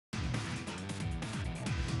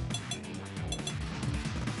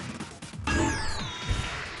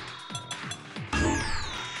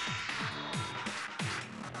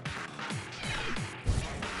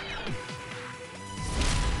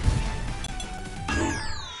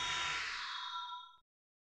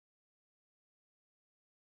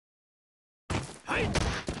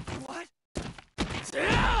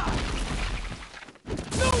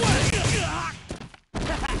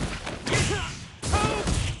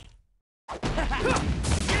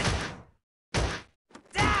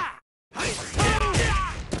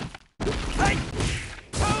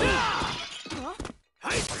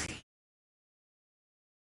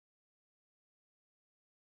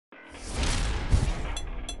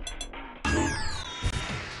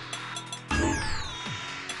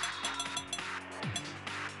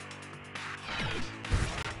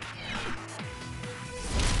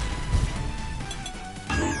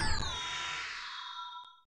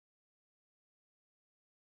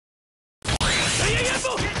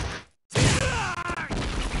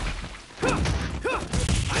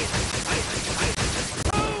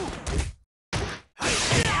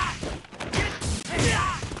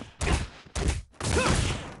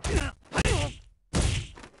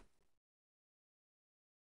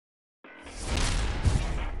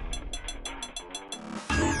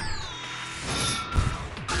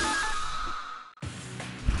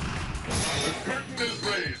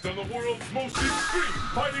On the world's most extreme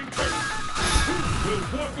fighting tournament, who will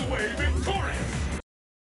walk away victorious?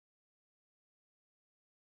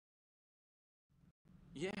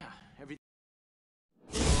 Yeah, everything.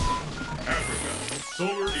 Africa,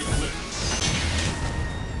 solar eclipse.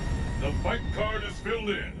 The fight card is filled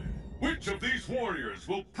in. Which of these warriors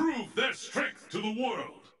will prove their strength to the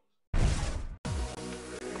world?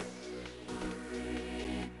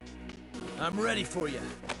 I'm ready for you.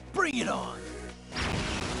 Bring it on.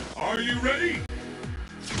 Are you ready?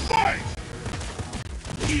 Fight!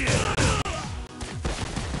 Yeah.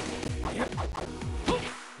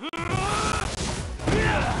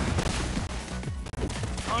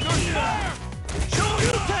 On your fire! Show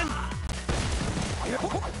you can!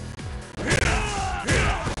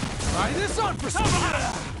 Try this on for some.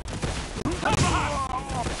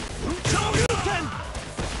 Show you can!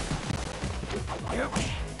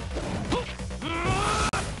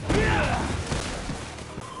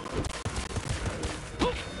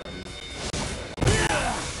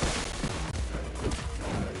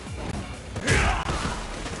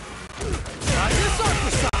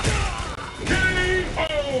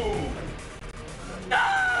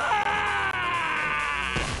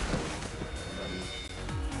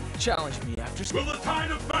 Challenge me after. Will the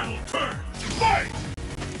tide of battle turn? Fight!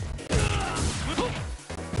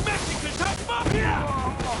 Mexican tough mafia!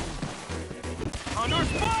 On our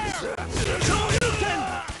fire! Shoryuken!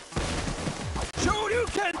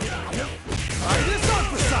 Shoryuken! Try this on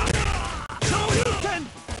for some! Shoryuken!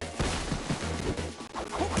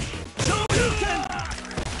 Shoryuken!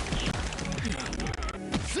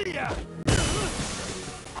 See ya!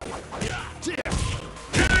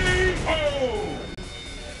 K.O.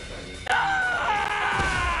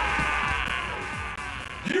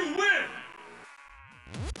 You win!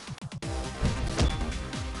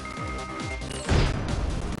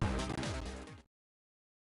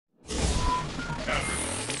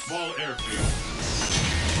 Africa, small airfield.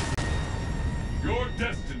 Your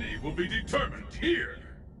destiny will be determined here.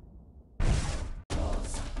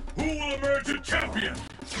 Who will emerge a champion?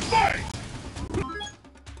 Fight!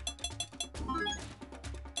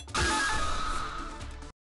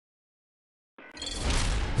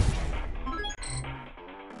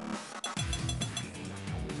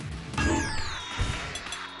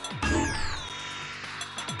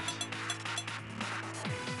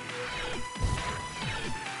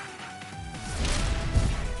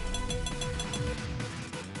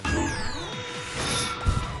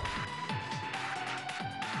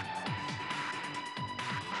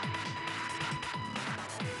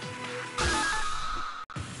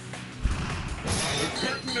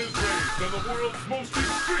 Is raised on the world's most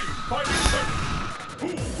extreme fighting tournament.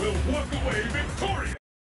 Who will walk away victorious?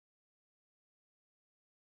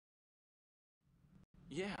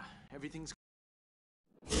 Yeah, everything's.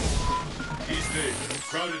 East Asia,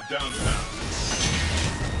 crowded downtown.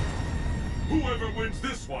 Whoever wins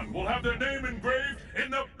this one will have their name engraved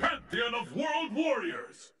in the pantheon of world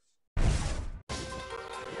warriors.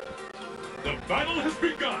 The battle has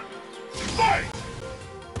begun. Fight!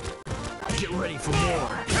 Get ready for more.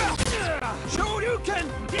 Shoryuken!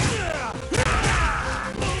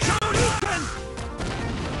 Shoryuken!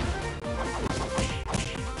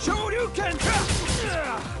 Shoryuken!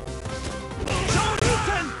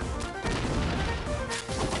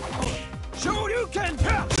 Shoryuken! Shoryuken!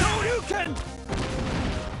 Shoryuken!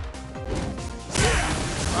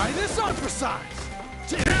 Try this on for size.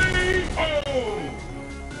 K.O.